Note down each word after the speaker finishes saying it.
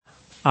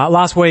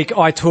Last week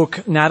I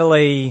took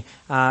Natalie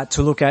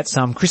to look at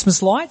some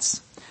Christmas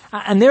lights.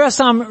 And there are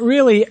some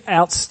really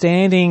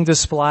outstanding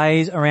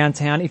displays around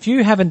town. If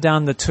you haven't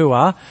done the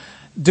tour,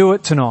 do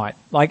it tonight.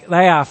 Like,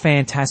 they are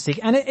fantastic.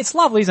 And it's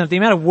lovely, isn't it? The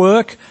amount of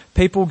work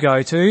people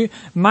go to,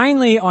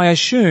 mainly, I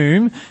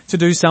assume, to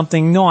do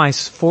something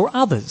nice for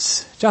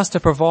others, just to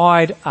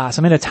provide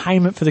some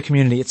entertainment for the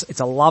community. It's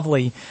a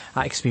lovely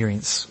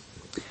experience.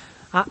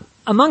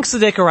 Amongst the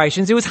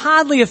decorations, it was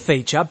hardly a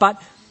feature,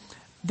 but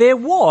there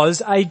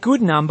was a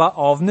good number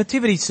of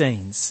nativity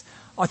scenes.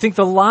 I think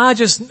the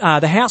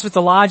house with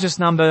the largest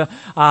number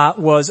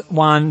was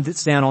one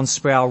that's down on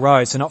Sproul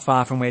Road, so not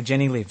far from where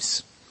Jenny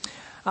lives.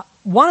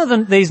 One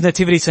of these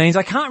nativity scenes,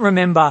 I can't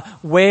remember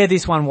where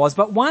this one was,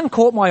 but one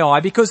caught my eye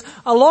because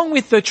along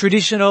with the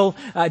traditional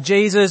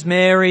Jesus,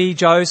 Mary,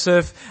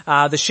 Joseph,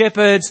 the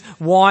shepherds,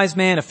 wise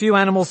men, a few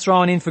animals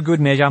thrown in for good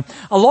measure,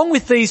 along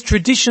with these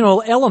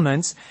traditional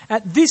elements,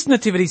 at this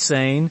nativity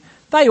scene,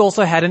 they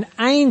also had an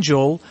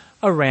angel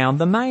around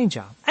the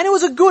manger. And it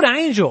was a good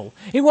angel.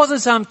 It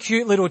wasn't some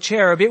cute little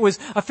cherub. It was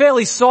a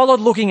fairly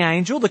solid looking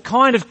angel, the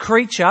kind of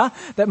creature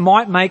that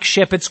might make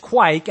shepherds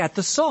quake at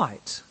the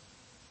sight.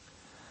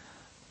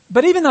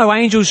 But even though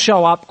angels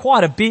show up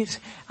quite a bit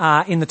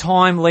in the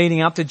time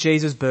leading up to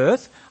Jesus'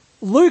 birth,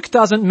 Luke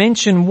doesn't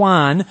mention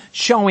one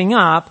showing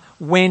up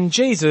when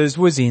Jesus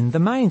was in the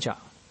manger.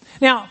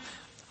 Now,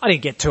 I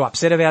didn't get too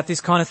upset about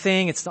this kind of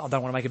thing. I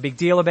don't want to make a big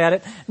deal about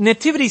it.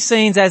 Nativity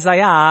scenes as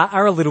they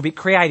are a little bit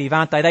creative,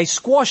 aren't they? They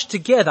squash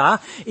together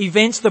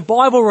events the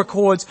Bible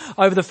records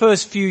over the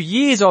first few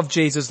years of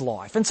Jesus'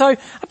 life. And so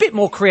a bit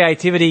more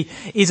creativity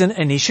isn't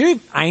an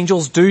issue.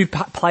 Angels do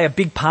play a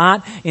big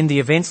part in the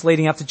events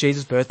leading up to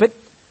Jesus' birth. But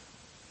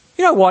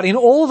you know what? In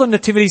all the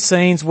nativity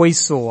scenes we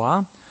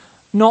saw,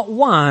 not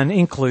one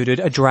included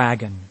a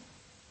dragon.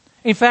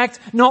 In fact,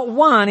 not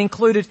one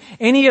included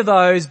any of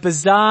those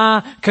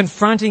bizarre,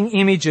 confronting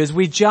images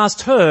we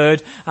just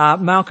heard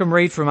Malcolm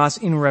read from us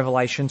in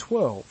Revelation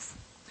 12.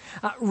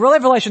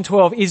 Revelation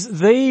 12 is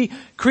the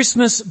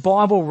Christmas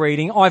Bible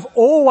reading I've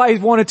always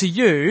wanted to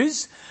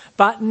use,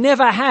 but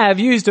never have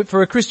used it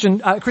for a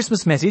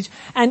Christmas message,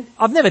 and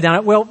I've never done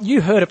it. Well,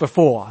 you heard it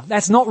before.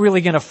 That's not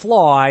really going to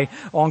fly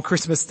on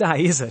Christmas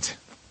Day, is it?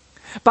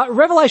 But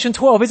Revelation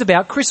 12 is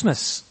about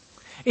Christmas.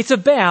 It's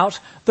about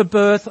the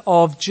birth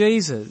of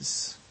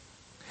Jesus.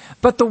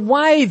 But the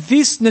way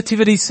this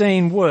nativity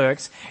scene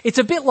works, it's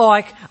a bit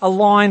like a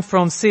line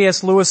from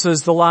C.S.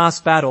 Lewis's The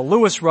Last Battle.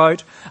 Lewis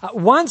wrote,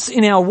 "Once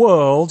in our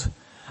world,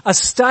 a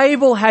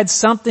stable had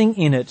something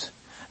in it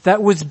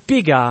that was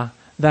bigger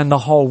than the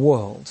whole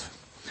world."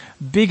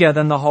 Bigger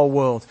than the whole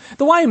world.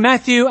 The way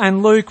Matthew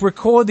and Luke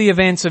record the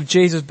events of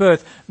Jesus'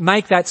 birth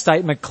make that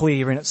statement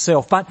clear in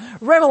itself. But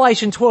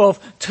Revelation 12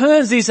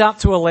 turns this up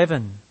to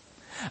 11.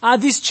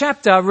 This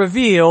chapter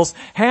reveals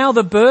how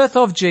the birth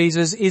of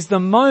Jesus is the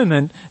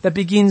moment that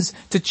begins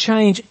to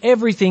change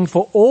everything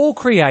for all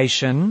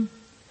creation,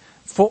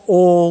 for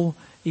all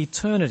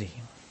eternity.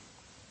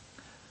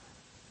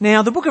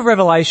 Now, the book of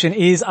Revelation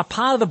is a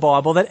part of the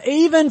Bible that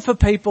even for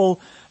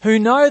people who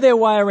know their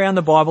way around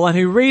the Bible and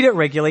who read it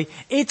regularly,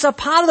 it's a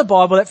part of the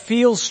Bible that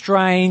feels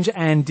strange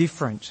and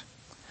different.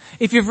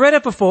 If you've read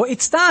it before, it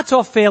starts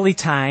off fairly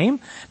tame,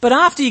 but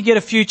after you get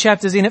a few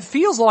chapters in, it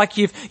feels like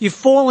you've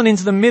fallen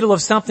into the middle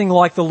of something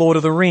like The Lord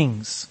of the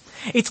Rings.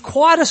 It's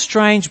quite a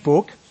strange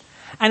book,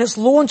 and it's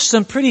launched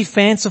some pretty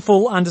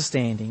fanciful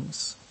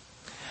understandings.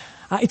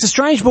 It's a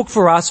strange book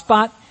for us,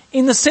 but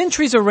in the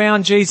centuries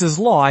around Jesus'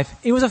 life,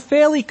 it was a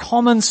fairly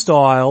common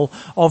style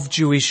of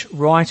Jewish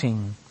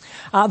writing.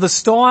 The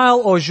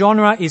style or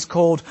genre is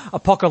called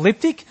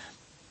apocalyptic.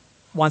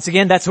 Once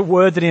again, that's a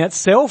word that in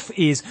itself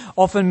is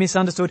often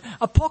misunderstood.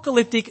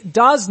 Apocalyptic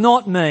does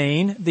not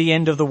mean the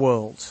end of the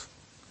world.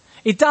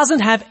 It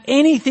doesn't have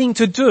anything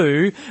to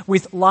do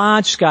with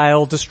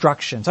large-scale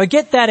destruction. So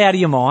get that out of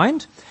your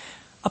mind.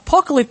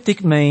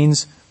 Apocalyptic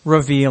means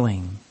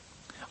revealing.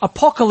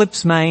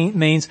 Apocalypse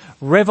means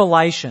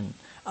revelation.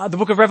 The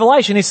book of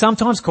Revelation is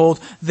sometimes called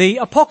the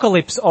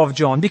Apocalypse of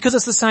John because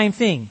it's the same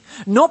thing.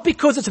 Not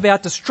because it's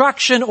about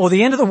destruction or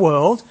the end of the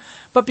world,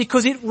 but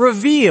because it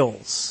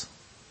reveals.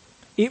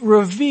 It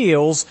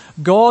reveals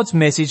God's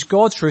message,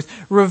 God's truth,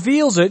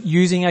 reveals it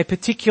using a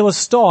particular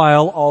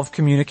style of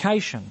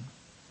communication.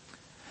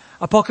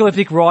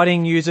 Apocalyptic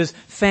writing uses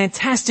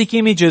fantastic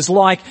images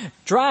like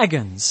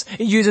dragons.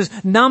 It uses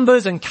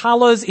numbers and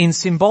colours in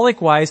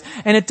symbolic ways,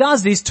 and it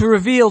does this to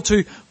reveal,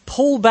 to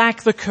pull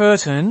back the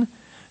curtain,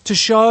 to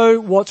show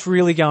what's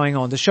really going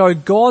on, to show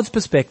God's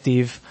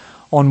perspective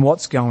on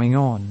what's going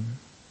on.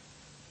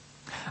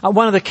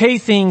 One of the key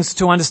things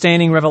to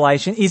understanding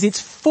Revelation is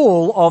it's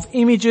full of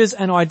images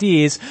and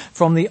ideas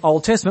from the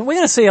Old Testament. We're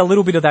going to see a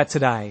little bit of that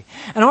today.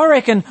 And I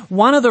reckon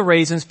one of the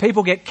reasons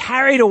people get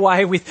carried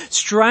away with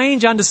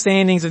strange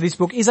understandings of this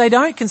book is they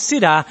don't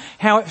consider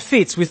how it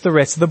fits with the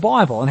rest of the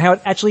Bible and how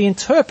it actually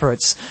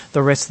interprets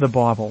the rest of the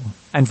Bible,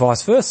 and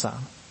vice versa.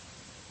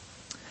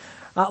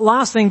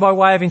 Last thing by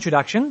way of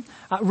introduction,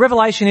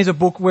 Revelation is a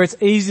book where it's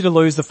easy to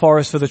lose the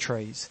forest for the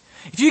trees.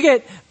 If you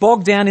get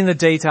bogged down in the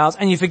details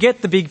and you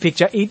forget the big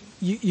picture,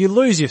 you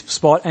lose your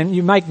spot and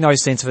you make no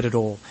sense of it at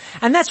all.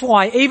 And that's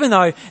why, even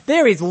though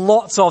there is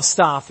lots of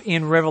stuff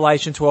in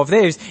Revelation 12,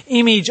 there's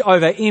image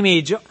over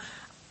image,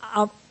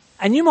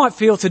 and you might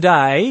feel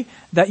today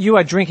that you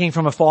are drinking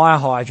from a fire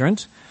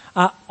hydrant,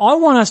 I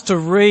want us to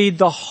read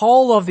the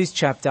whole of this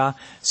chapter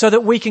so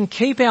that we can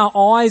keep our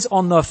eyes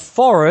on the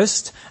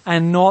forest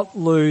and not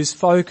lose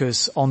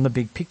focus on the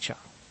big picture.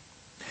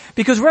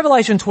 Because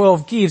Revelation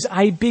 12 gives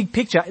a big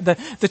picture.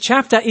 The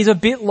chapter is a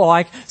bit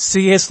like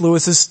C.S.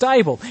 Lewis's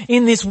Stable.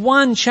 In this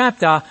one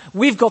chapter,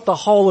 we've got the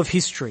whole of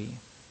history.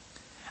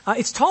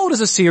 It's told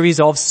as a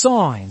series of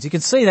signs. You can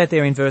see that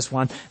there in verse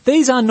 1.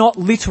 These are not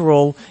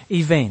literal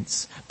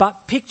events,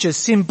 but pictures,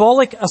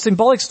 a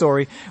symbolic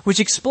story which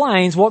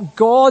explains what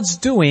God's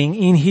doing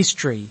in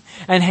history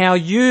and how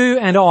you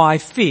and I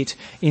fit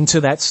into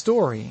that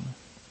story.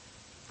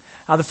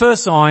 The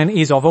first sign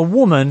is of a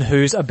woman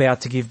who's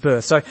about to give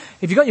birth. So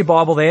if you've got your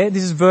Bible there,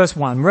 this is verse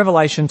 1,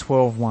 Revelation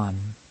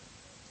 12:1.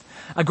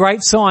 A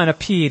great sign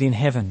appeared in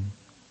heaven.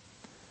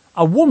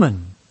 A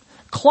woman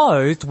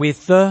clothed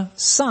with the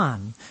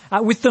sun,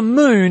 with the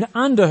moon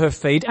under her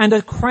feet and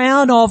a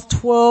crown of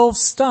 12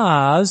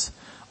 stars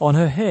on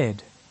her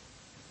head.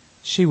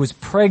 She was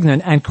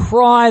pregnant and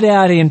cried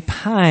out in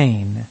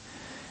pain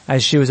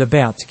as she was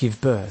about to give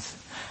birth.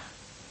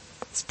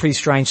 It's a pretty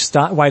strange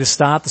way to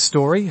start the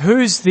story.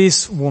 Who's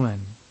this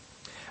woman?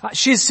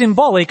 She's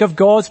symbolic of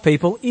God's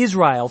people,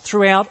 Israel,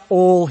 throughout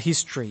all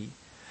history,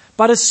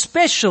 but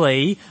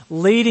especially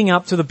leading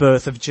up to the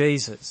birth of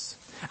Jesus.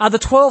 The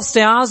 12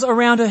 stars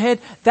around her head,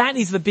 that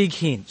is the big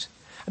hint.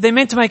 They're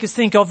meant to make us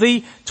think of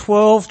the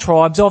 12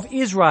 tribes of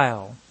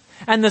Israel.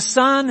 And the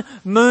sun,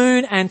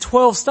 moon and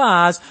 12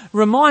 stars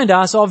remind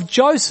us of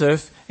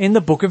Joseph in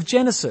the book of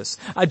Genesis.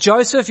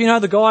 Joseph, you know,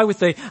 the guy with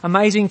the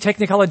amazing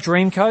Technicolor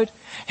Dreamcoat?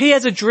 He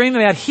has a dream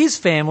about his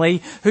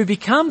family who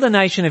become the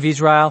nation of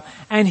Israel,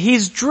 and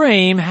his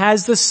dream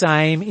has the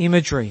same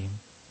imagery.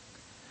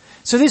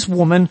 So this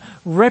woman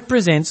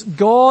represents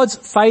God's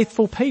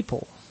faithful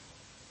people,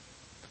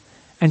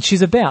 and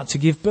she's about to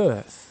give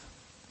birth.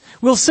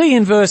 We'll see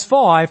in verse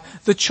 5,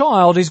 the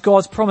child is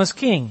God's promised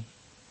king.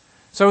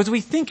 So as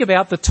we think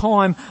about the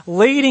time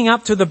leading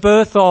up to the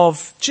birth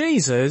of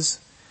Jesus,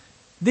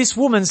 this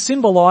woman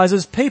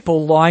symbolizes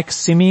people like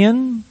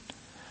Simeon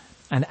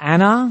and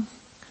Anna,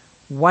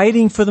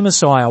 waiting for the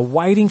Messiah,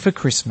 waiting for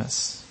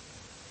Christmas.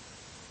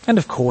 And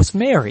of course,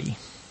 Mary.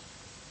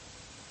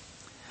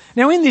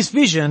 Now in this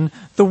vision,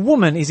 the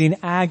woman is in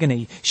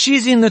agony.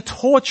 She's in the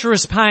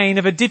torturous pain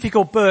of a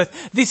difficult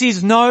birth. This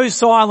is no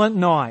silent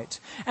night.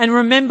 And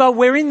remember,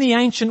 we're in the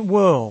ancient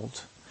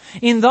world.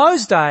 In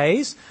those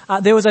days,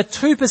 there was a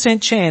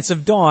 2% chance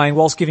of dying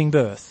whilst giving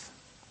birth.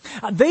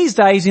 These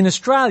days in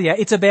Australia,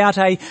 it's about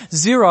a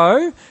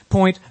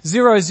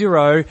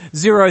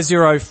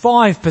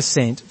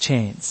 0.00005%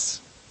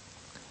 chance.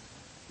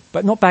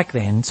 But not back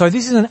then. So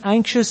this is an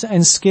anxious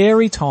and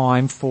scary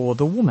time for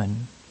the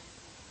woman.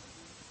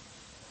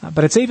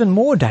 But it's even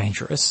more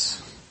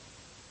dangerous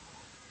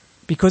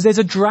because there's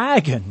a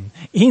dragon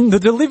in the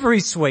delivery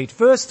suite.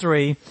 Verse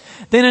 3,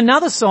 then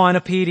another sign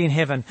appeared in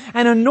heaven,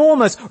 an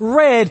enormous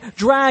red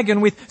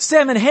dragon with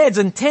 7 heads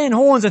and 10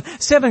 horns and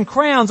 7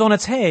 crowns on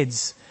its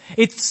heads.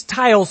 Its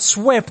tail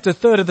swept a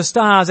third of the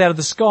stars out of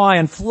the sky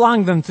and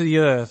flung them to the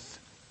earth.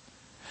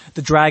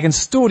 The dragon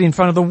stood in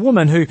front of the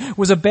woman who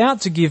was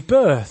about to give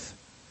birth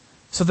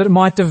so that it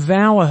might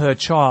devour her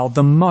child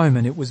the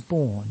moment it was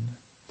born.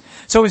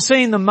 So we've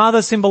seen the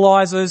mother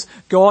symbolizes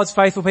God's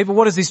faithful people.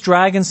 What does this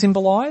dragon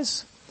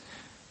symbolize?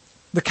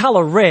 The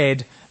colour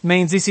red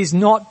means this is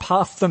not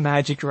Puff the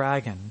Magic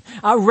Dragon.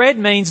 Red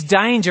means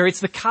danger. It's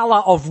the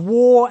colour of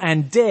war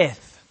and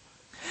death.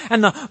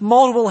 And the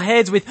multiple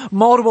heads with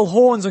multiple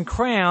horns and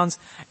crowns,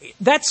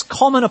 that's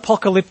common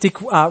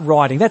apocalyptic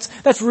writing.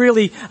 That's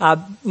really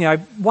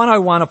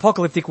 101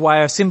 apocalyptic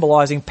way of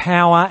symbolizing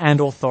power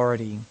and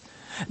authority.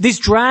 This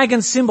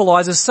dragon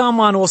symbolizes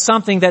someone or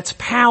something that's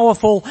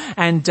powerful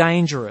and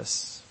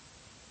dangerous.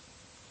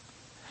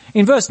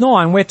 In verse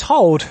 9, we're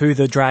told who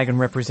the dragon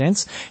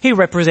represents. He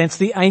represents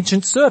the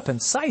ancient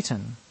serpent,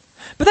 Satan.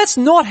 But that's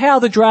not how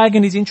the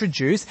dragon is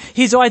introduced.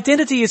 His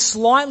identity is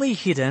slightly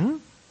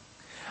hidden.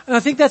 And I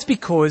think that's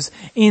because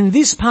in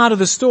this part of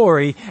the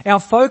story, our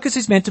focus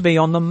is meant to be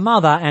on the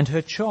mother and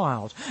her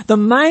child. The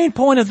main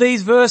point of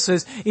these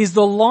verses is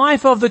the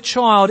life of the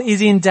child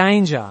is in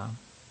danger.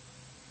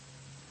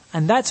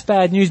 And that's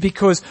bad news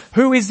because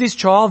who is this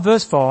child?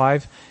 Verse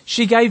 5,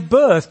 she gave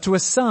birth to a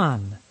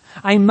son,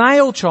 a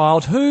male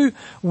child who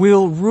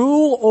will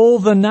rule all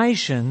the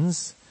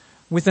nations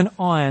with an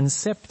iron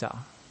scepter.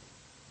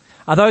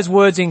 Are those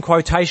words in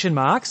quotation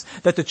marks,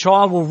 that the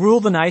child will rule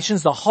the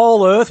nations, the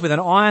whole earth with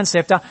an iron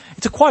scepter?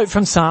 It's a quote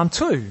from Psalm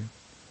 2.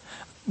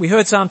 We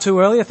heard Psalm 2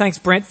 earlier. Thanks,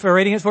 Brent, for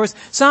reading it for us.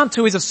 Psalm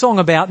 2 is a song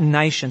about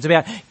nations,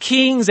 about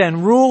kings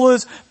and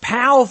rulers,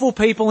 powerful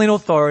people in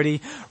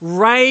authority,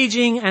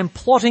 raging and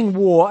plotting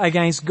war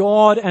against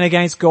God and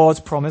against God's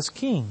promised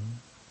king.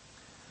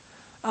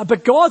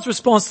 But God's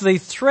response to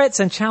these threats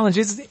and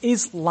challenges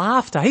is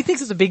laughter. He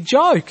thinks it's a big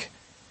joke.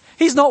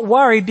 He's not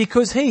worried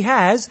because he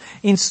has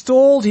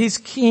installed his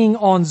king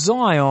on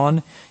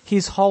Zion,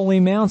 his holy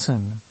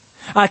mountain.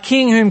 A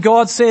king whom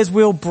God says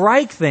will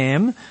break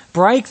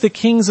the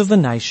kings of the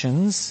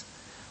nations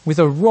with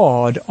a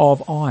rod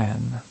of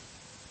iron.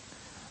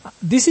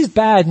 This is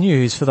bad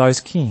news for those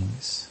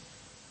kings.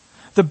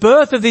 The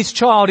birth of this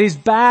child is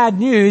bad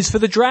news for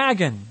the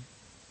dragon.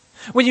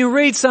 When you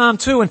read Psalm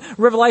 2 and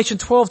Revelation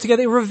 12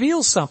 together, it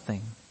reveals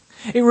something.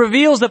 It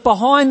reveals that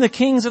behind the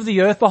kings of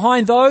the earth,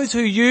 behind those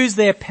who use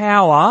their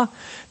power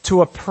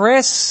to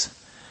oppress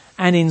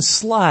and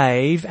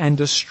enslave and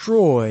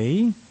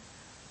destroy,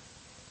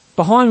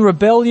 behind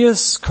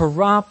rebellious,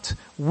 corrupt,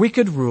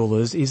 wicked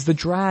rulers is the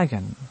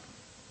dragon.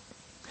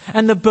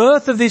 And the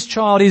birth of this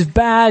child is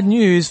bad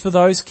news for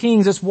those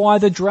kings. That's why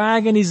the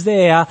dragon is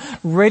there,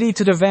 ready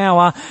to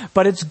devour,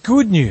 but it's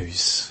good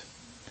news.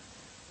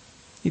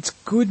 It's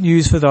good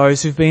news for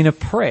those who've been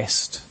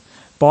oppressed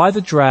by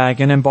the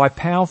dragon and by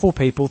powerful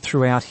people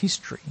throughout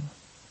history.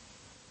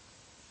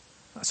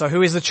 So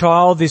who is the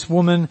child this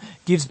woman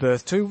gives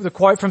birth to? The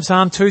quote from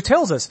Psalm 2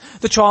 tells us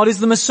the child is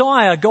the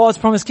Messiah, God's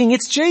promised king.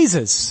 It's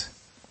Jesus.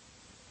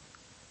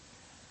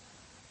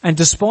 And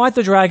despite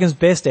the dragon's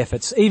best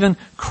efforts, even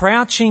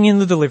crouching in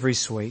the delivery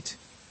suite,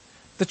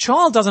 the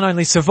child doesn't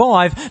only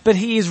survive, but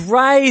he is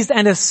raised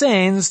and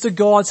ascends to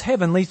God's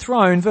heavenly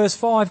throne. Verse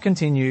 5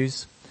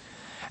 continues,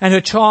 and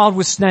her child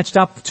was snatched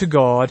up to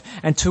God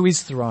and to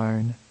his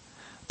throne.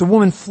 The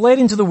woman fled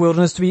into the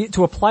wilderness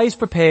to a place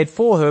prepared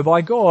for her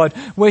by God,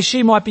 where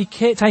she might be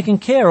taken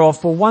care of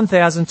for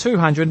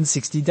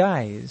 1,260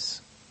 days.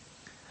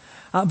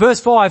 Verse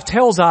 5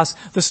 tells us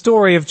the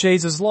story of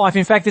Jesus' life.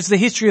 In fact, it's the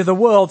history of the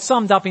world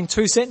summed up in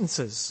 2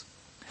 sentences.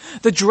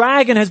 The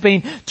dragon has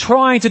been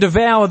trying to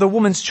devour the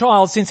woman's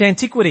child since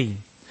antiquity.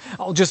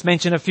 I'll just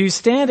mention a few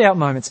standout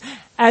moments.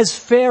 As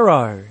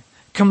Pharaoh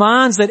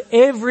commands that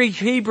every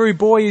Hebrew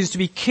boy is to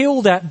be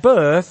killed at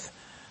birth,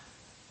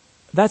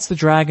 that's the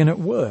dragon at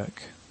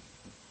work.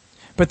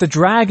 But the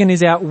dragon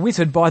is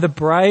outwitted by the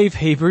brave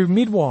Hebrew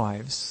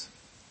midwives.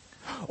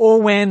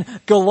 Or when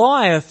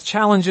Goliath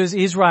challenges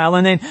Israel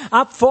and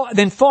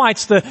then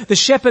fights the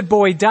shepherd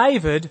boy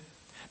David,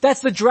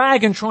 that's the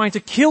dragon trying to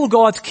kill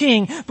God's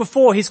king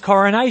before his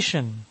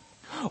coronation.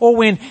 Or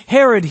when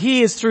Herod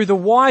hears through the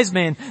wise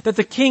men that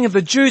the king of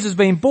the Jews has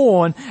been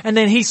born, and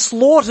then he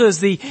slaughters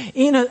the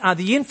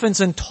infants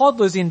and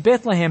toddlers in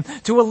Bethlehem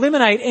to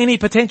eliminate any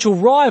potential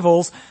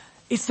rivals,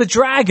 it's the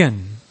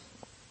dragon.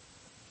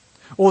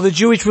 Or the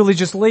Jewish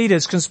religious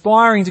leaders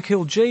conspiring to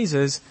kill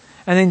Jesus,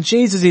 and then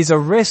Jesus is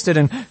arrested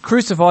and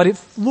crucified.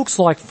 It looks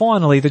like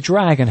finally the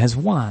dragon has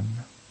won.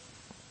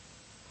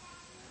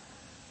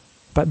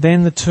 But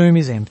then the tomb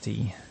is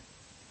empty.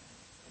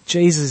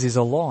 Jesus is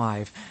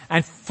alive.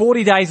 And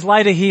 40 days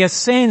later he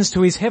ascends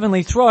to his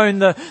heavenly throne,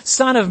 the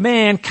Son of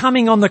Man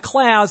coming on the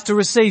clouds to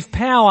receive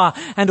power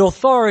and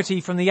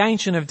authority from the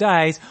Ancient of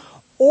Days.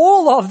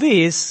 All of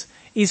this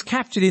is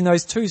captured in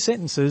those 2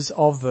 sentences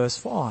of verse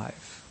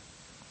 5.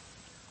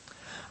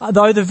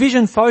 Though the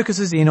vision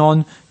focuses in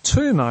on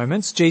 2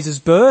 moments, Jesus'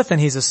 birth and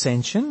his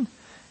ascension,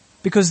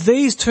 because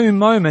these 2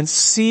 moments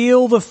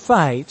seal the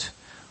fate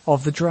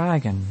of the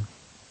dragon.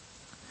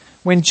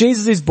 When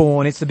Jesus is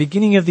born, it's the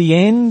beginning of the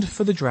end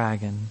for the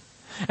dragon.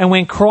 And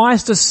when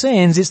Christ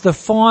ascends, it's the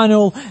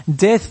final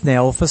death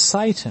knell for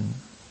Satan.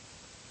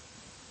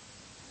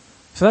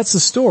 So that's the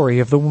story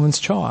of the woman's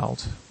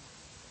child.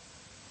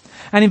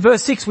 And in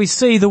verse 6 we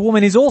see the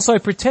woman is also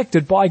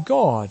protected by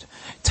God,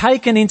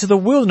 taken into the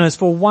wilderness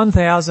for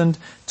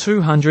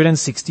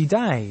 1,260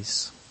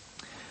 days.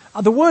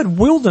 The word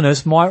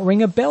wilderness might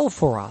ring a bell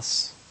for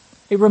us.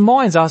 It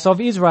reminds us of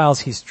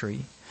Israel's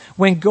history.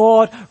 When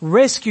God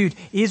rescued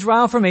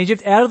Israel from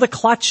Egypt out of the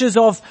clutches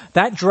of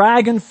that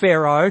dragon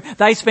Pharaoh,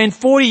 they spend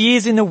 40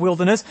 years in the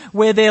wilderness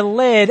where they're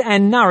led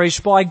and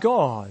nourished by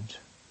God.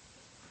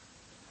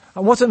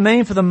 What's it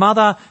mean for the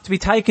mother to be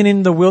taken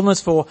in the wilderness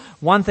for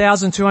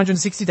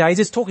 1,260 days?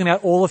 It's talking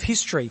about all of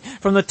history,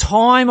 from the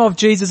time of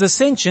Jesus'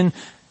 ascension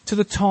to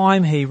the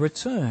time he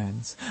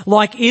returns.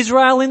 Like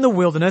Israel in the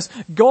wilderness,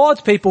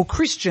 God's people,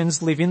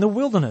 Christians, live in the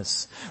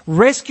wilderness,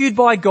 rescued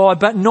by God,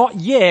 but not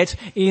yet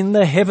in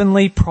the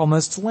heavenly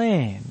promised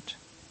land.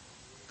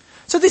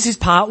 So this is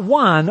part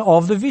 1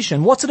 of the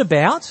vision. What's it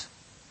about?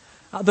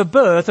 The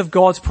birth of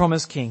God's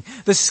promised king,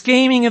 the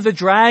scheming of the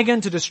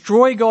dragon to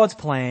destroy God's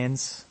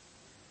plans.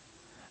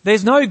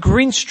 There's no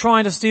Grinch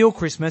trying to steal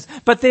Christmas,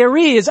 but there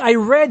is a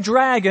red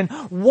dragon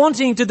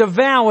wanting to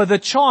devour the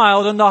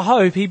child and the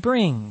hope he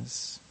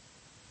brings.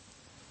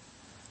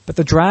 But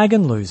the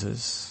dragon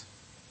loses.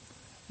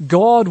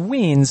 God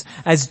wins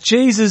as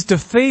Jesus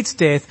defeats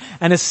death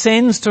and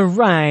ascends to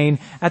reign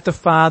at the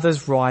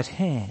Father's right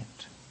hand.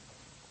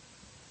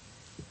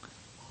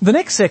 The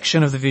next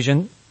section of the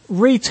vision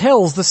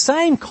retells the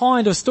same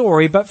kind of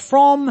story, but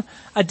from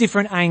a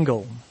different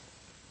angle.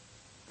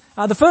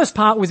 The first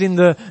part was in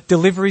the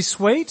delivery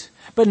suite,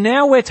 but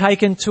now we're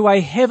taken to a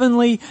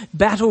heavenly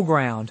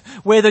battleground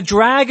where the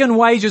dragon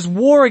wages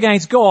war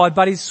against God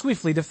but is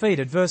swiftly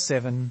defeated. Verse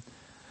 7.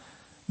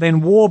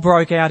 Then war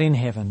broke out in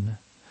heaven.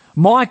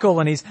 Michael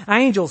and his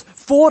angels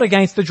fought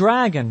against the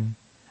dragon,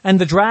 and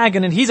the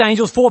dragon and his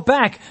angels fought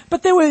back,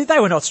 but they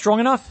were not strong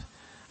enough,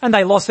 and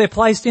they lost their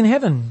place in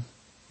heaven.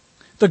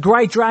 The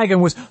great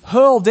dragon was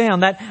hurled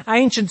down, that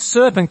ancient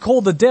serpent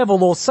called the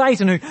devil or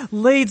Satan, who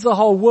leads the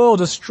whole world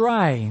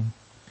astray.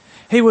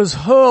 He was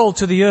hurled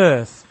to the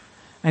earth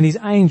and his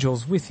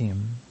angels with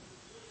him.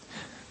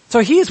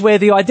 So here's where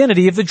the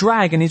identity of the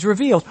dragon is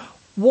revealed.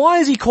 Why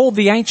is he called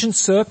the ancient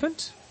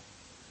serpent?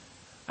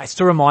 It's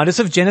to remind us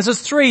of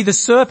Genesis 3, the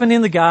serpent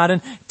in the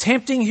garden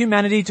tempting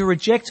humanity to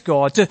reject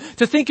God, to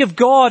think of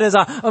God as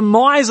a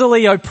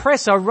miserly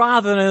oppressor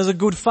rather than as a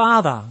good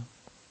father.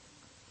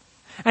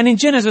 And in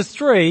Genesis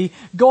 3,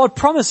 God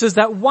promises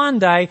that one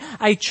day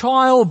a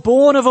child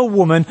born of a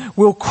woman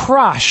will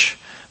crush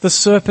the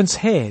serpent's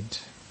head.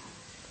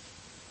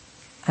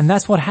 And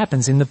that's what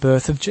happens in the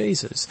birth of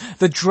Jesus.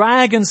 The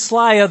dragon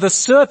slayer, the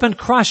serpent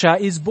crusher,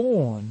 is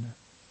born.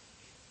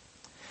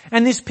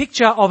 And this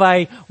picture of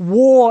a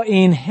war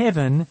in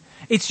heaven,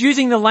 it's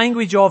using the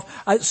language of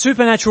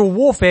supernatural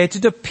warfare to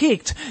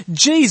depict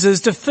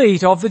Jesus'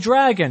 defeat of the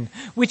dragon,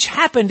 which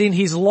happened in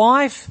his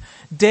life,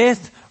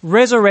 death,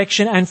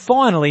 resurrection, and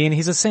finally in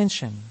his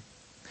ascension.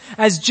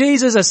 As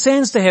Jesus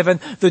ascends to heaven,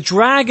 the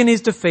dragon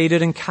is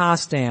defeated and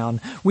cast down,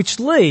 which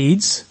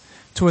leads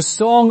to a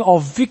song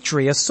of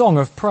victory, a song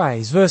of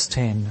praise. Verse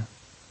 10.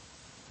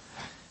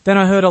 Then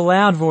I heard a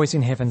loud voice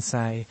in heaven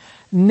say,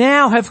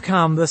 "Now have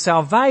come the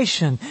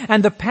salvation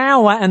and the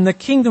power and the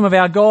kingdom of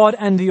our God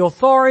and the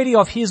authority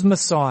of his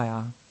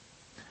Messiah.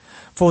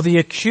 For the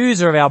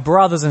accuser of our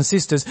brothers and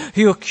sisters,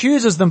 who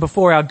accuses them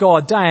before our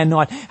God day and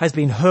night, has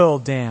been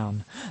hurled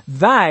down.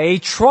 They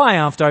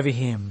triumphed over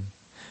him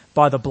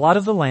by the blood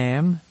of the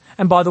Lamb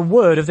and by the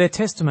word of their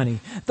testimony.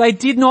 They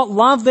did not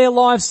love their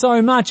lives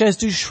so much as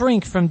to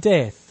shrink from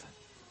death.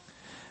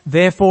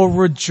 Therefore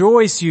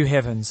rejoice, you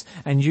heavens,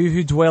 and you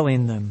who dwell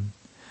in them.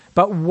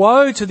 But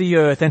woe to the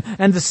earth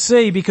and the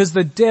sea, because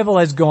the devil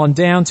has gone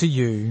down to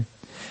you.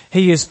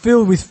 He is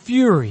filled with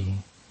fury,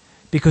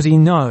 because he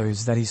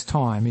knows that his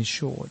time is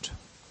short."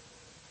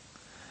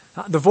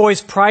 The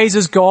voice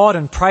praises God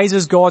and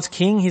praises God's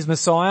King, his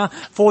Messiah,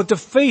 for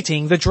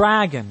defeating the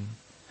dragon.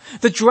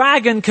 The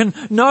dragon can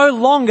no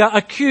longer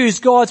accuse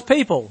God's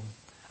people.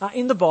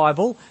 In the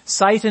Bible,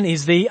 Satan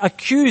is the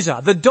accuser,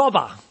 the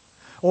dobber,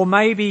 or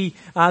maybe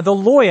the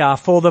lawyer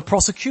for the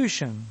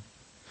prosecution.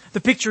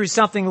 The picture is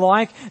something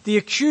like the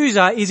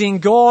accuser is in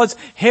God's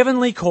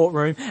heavenly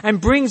courtroom and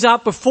brings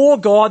up before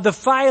God the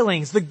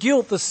failings, the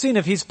guilt, the sin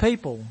of his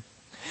people.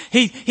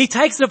 He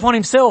takes it upon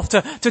himself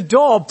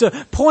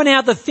to point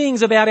out the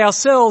things about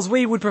ourselves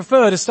we would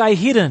prefer to stay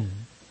hidden.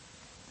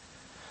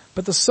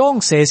 But the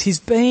song says he's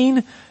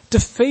been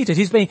defeated.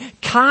 He's been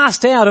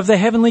cast out of the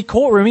heavenly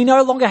courtroom. He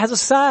no longer has a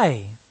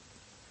say.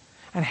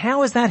 And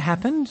how has that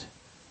happened?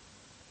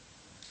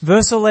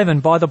 Verse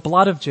 11, by the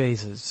blood of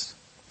Jesus.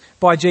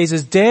 By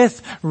Jesus'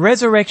 death,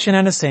 resurrection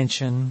and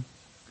ascension.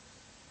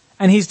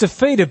 And he's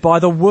defeated by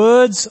the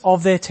words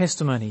of their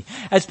testimony,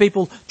 as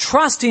people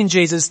trust in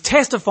Jesus,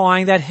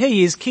 testifying that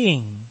he is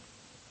King.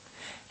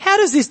 How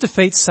does this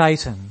defeat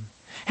Satan?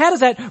 How does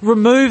that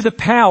remove the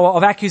power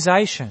of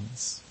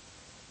accusations?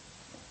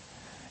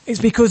 It's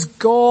because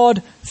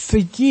God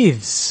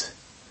forgives,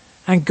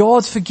 and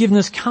God's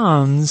forgiveness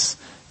comes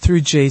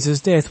through Jesus'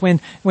 death.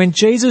 When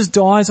Jesus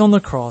dies on the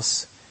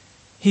cross,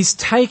 he's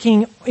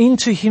taking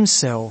into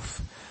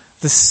himself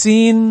the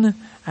sin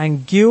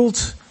and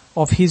guilt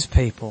of his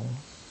people.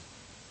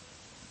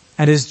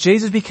 And as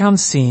Jesus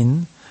becomes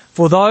sin,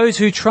 for those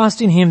who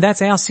trust in him,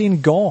 that's our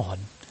sin gone,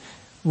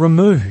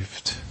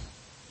 removed.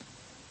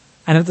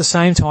 And at the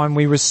same time,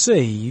 we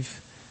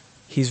receive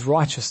his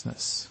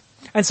righteousness.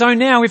 And so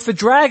now, if the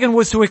dragon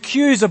was to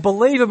accuse a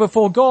believer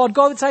before God,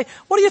 God would say,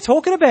 "What are you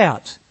talking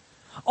about?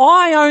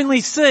 I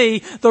only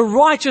see the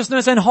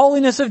righteousness and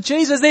holiness of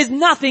Jesus. There's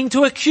nothing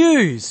to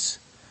accuse."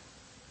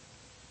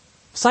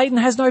 Satan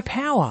has no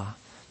power.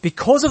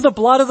 Because of the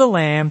blood of the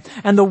Lamb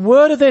and the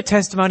word of their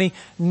testimony,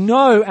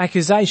 no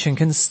accusation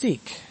can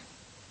stick.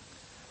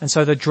 And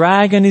so the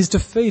dragon is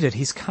defeated.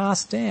 He's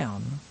cast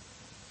down.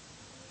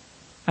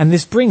 And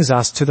this brings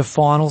us to the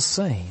final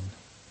scene.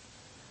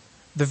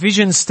 The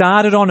vision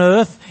started on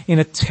earth in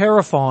a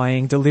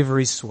terrifying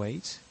delivery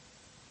suite.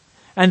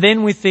 And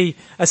then with the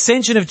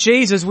ascension of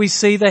Jesus, we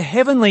see the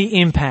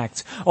heavenly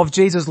impact of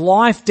Jesus'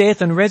 life,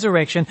 death and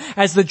resurrection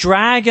as the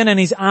dragon and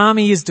his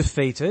army is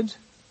defeated.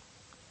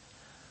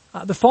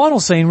 The final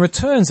scene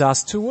returns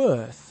us to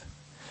earth,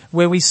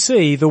 where we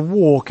see the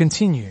war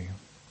continue.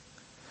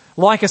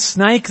 Like a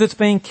snake that's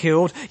been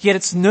killed, yet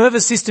its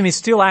nervous system is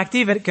still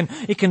active and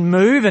it can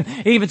move and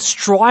even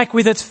strike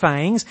with its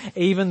fangs,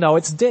 even though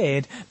it's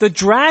dead. The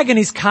dragon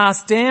is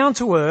cast down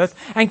to earth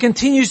and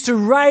continues to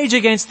rage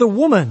against the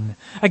woman,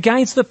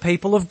 against the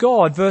people of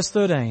God. Verse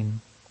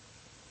 13.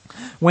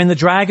 When the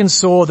dragon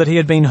saw that he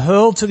had been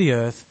hurled to the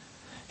earth,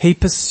 he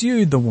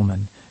pursued the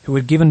woman who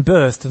had given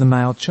birth to the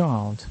male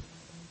child.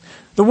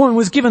 The woman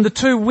was given the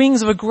 2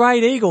 wings of a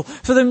great eagle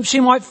so that she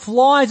might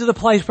fly to the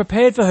place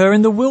prepared for her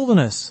in the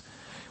wilderness,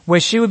 where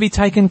she would be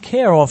taken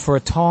care of for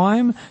a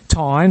time,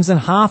 times and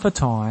half a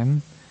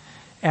time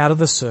out of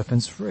the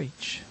serpent's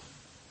reach.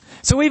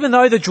 So even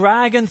though the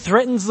dragon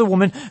threatens the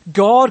woman,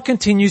 God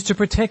continues to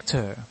protect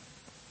her.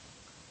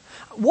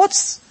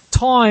 What's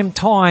time,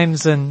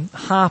 times and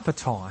half a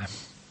time?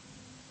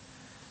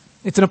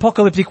 It's an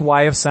apocalyptic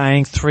way of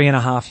saying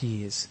 3.5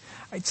 years.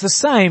 It's the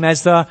same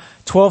as the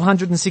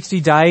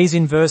 1260 days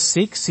in verse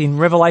 6. In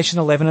Revelation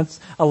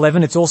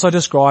 11, it's also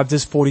described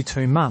as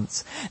 42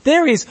 months.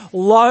 There is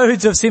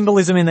loads of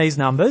symbolism in these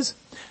numbers.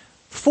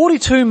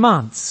 42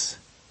 months.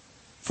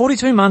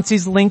 42 months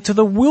is linked to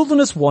the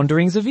wilderness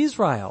wanderings of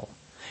Israel.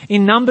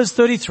 In Numbers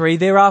 33,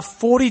 there are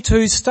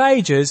 42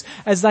 stages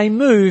as they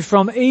move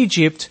from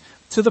Egypt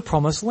to the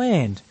Promised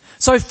Land.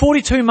 So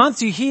 42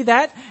 months, you hear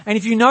that, and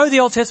if you know the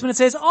Old Testament, it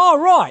says, oh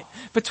right,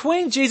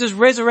 between Jesus'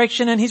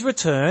 resurrection and his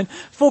return,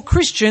 for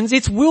Christians,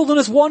 it's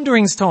wilderness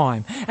wanderings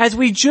time, as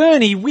we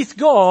journey with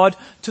God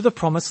to the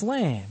Promised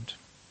Land.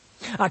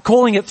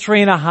 Calling it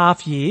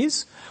 3.5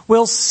 years,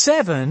 well,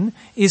 7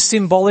 is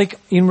symbolic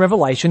in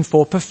Revelation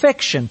for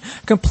perfection,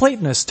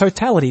 completeness,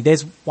 totality.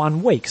 There's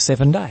 1 week,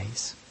 7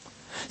 days.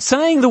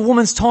 Saying the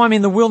woman's time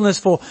in the wilderness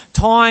for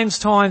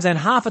times, and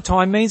half a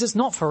time means it's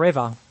not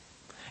forever.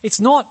 It's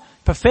not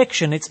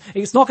perfection.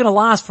 It's not going to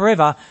last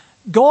forever.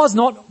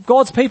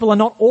 God's people are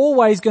not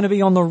always going to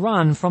be on the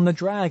run from the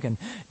dragon.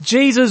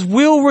 Jesus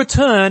will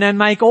return and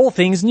make all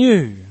things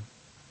new.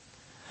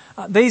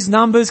 These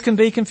numbers can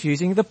be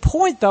confusing. The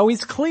point, though,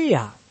 is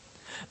clear.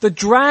 The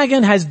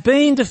dragon has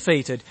been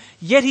defeated,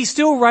 yet he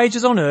still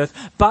rages on earth,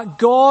 but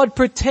God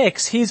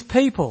protects his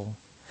people.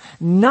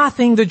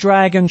 Nothing the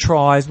dragon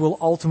tries will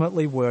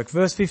ultimately work.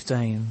 Verse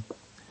 15.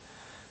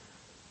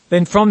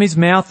 Then from his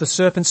mouth the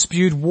serpent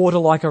spewed water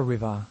like a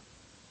river,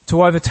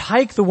 to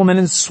overtake the woman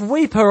and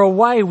sweep her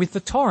away with the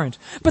torrent.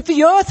 But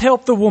the earth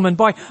helped the woman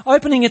by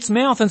opening its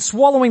mouth and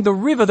swallowing the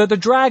river that the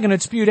dragon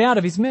had spewed out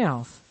of his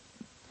mouth.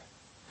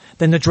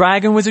 Then the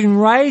dragon was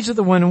enraged at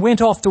the woman and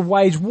went off to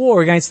wage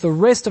war against the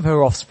rest of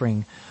her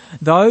offspring,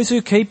 those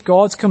who keep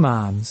God's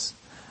commands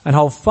and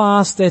hold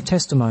fast their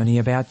testimony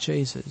about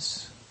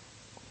Jesus.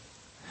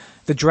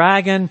 The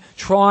dragon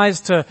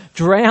tries to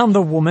drown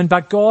the woman,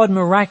 but God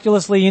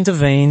miraculously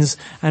intervenes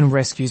and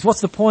rescues.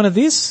 What's the point of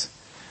this?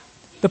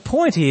 The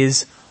point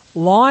is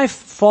life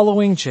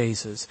following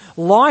Jesus,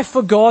 life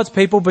for God's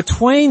people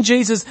between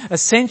Jesus'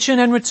 ascension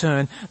and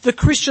return. The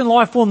Christian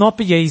life will not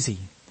be easy.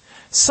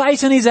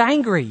 Satan is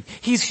angry.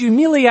 He's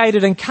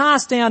humiliated and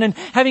cast down, and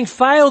having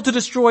failed to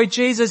destroy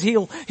Jesus,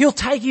 he'll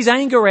take his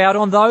anger out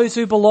on those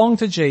who belong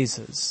to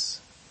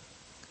Jesus.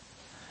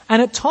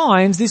 And at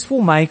times this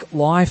will make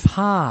life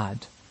hard.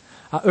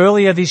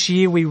 Earlier this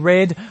year we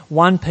read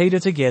 1 Peter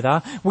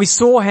together. We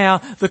saw how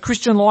the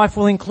Christian life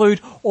will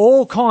include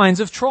all kinds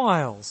of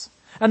trials.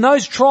 And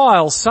those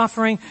trials,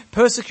 suffering,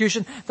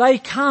 persecution, they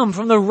come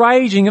from the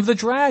raging of the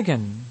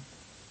dragon.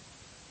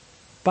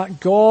 But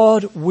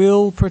God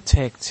will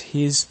protect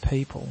his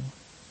people.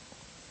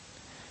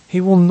 He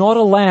will not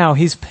allow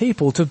his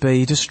people to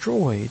be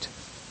destroyed.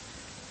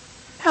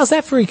 How's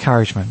that for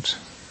encouragement?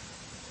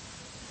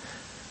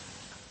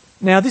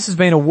 Now this has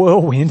been a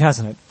whirlwind,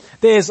 hasn't it?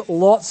 There's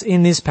lots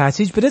in this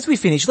passage, but as we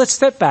finish, let's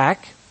step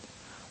back.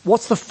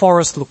 What's the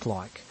forest look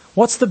like?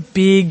 What's the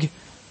big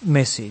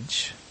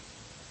message?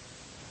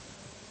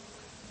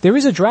 There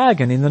is a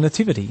dragon in the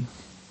Nativity.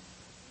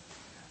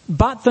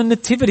 But the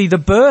Nativity, the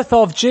birth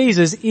of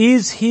Jesus,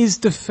 is his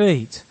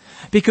defeat.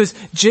 Because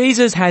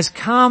Jesus has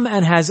come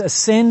and has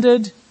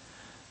ascended.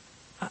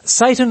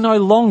 Satan no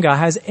longer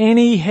has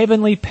any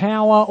heavenly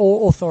power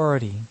or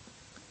authority.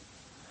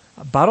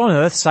 But on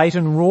earth,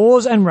 Satan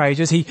roars and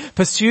rages. He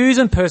pursues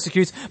and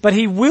persecutes, but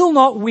he will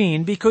not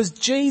win because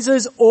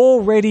Jesus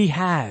already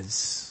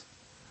has.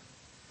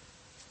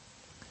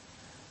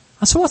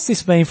 So what's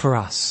this mean for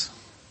us?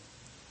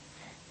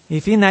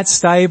 If in that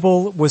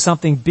stable was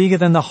something bigger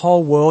than the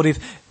whole world, if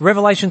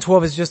Revelation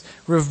 12 has just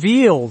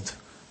revealed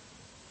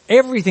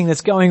everything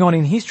that's going on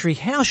in history,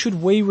 how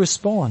should we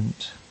respond?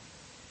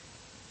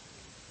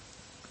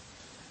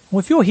 Well,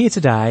 if you're here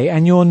today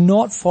and you're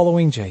not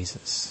following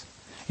Jesus,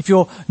 if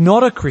you're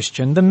not a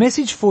Christian, the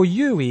message for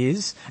you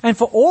is, and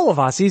for all of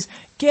us is,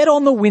 get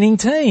on the winning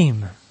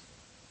team.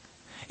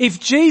 If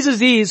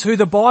Jesus is who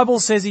the Bible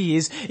says he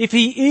is, if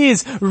he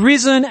is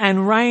risen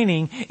and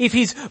reigning, if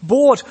he's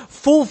bought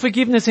full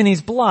forgiveness in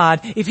his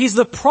blood, if he's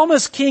the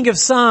promised King of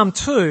Psalm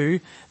 2,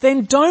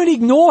 then don't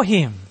ignore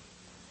him.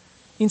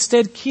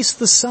 Instead, kiss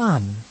the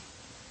Son.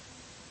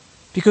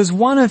 Because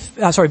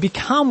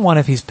become one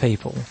of his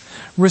people.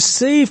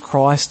 Receive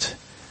Christ.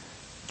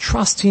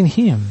 Trust in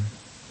him.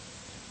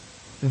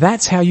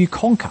 That's how you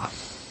conquer.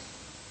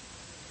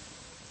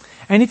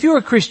 And if you're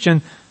a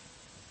Christian,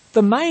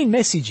 the main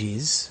message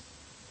is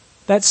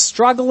that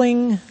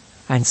struggling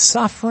and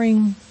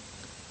suffering,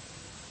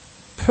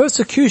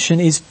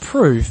 persecution is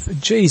proof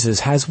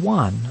Jesus has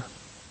won.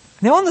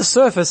 Now on the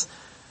surface,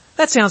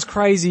 That sounds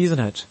crazy, isn't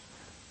it?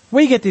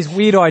 We get this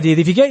weird idea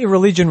that if you get your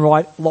religion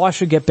right, life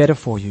should get better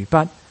for you.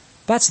 But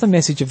that's the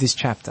message of this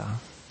chapter.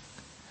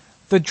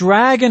 The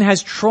dragon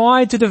has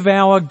tried to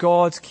devour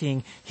God's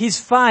king. He's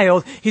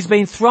failed. He's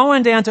been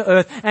thrown down to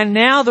earth. And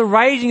now the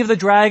raging of the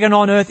dragon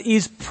on earth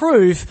is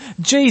proof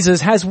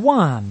Jesus has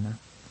won.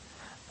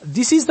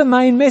 This is the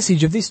main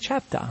message of this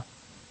chapter.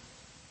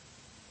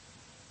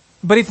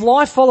 But if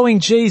life following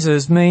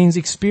Jesus means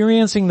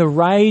experiencing the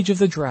rage of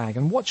the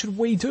dragon, what should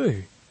we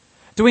do?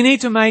 Do we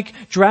need to make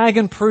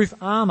dragon-proof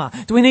armor?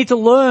 Do we need to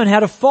learn how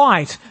to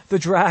fight the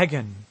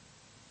dragon?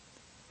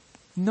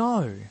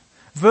 No.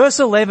 Verse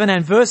 11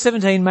 and verse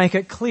 17 make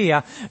it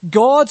clear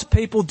God's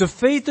people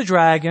defeat the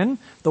dragon.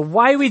 The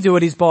way we do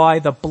it is by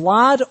the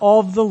blood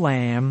of the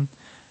Lamb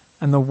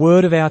and the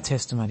word of our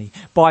testimony.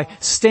 By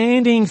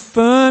standing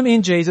firm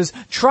in Jesus,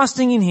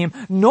 trusting in Him,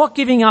 not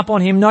giving up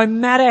on Him no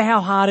matter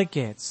how hard it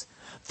gets.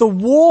 The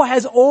war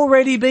has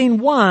already been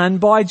won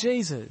by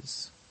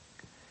Jesus.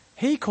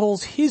 He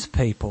calls His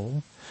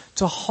people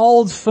to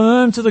hold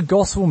firm to the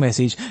gospel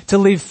message, to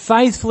live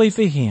faithfully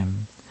for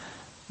Him.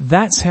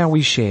 That's how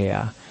we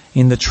share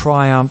in the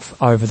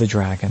triumph over the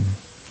dragon.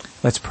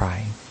 Let's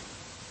pray.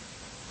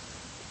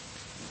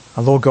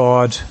 Our Lord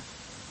God,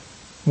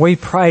 we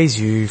praise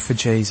You for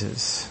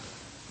Jesus.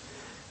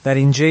 That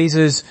in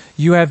Jesus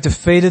You have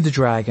defeated the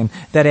dragon,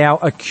 that our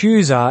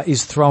accuser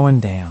is thrown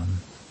down.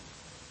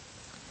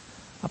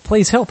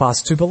 Please help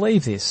us to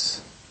believe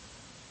this,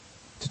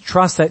 to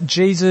trust that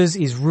Jesus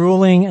is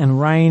ruling and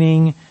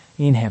reigning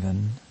in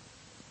heaven.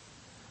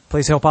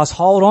 Please help us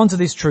hold on to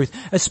this truth,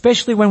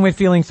 especially when we're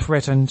feeling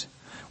threatened,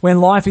 when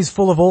life is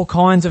full of all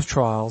kinds of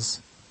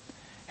trials.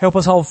 Help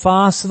us hold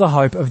fast to the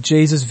hope of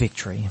Jesus'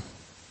 victory.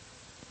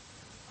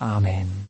 Amen.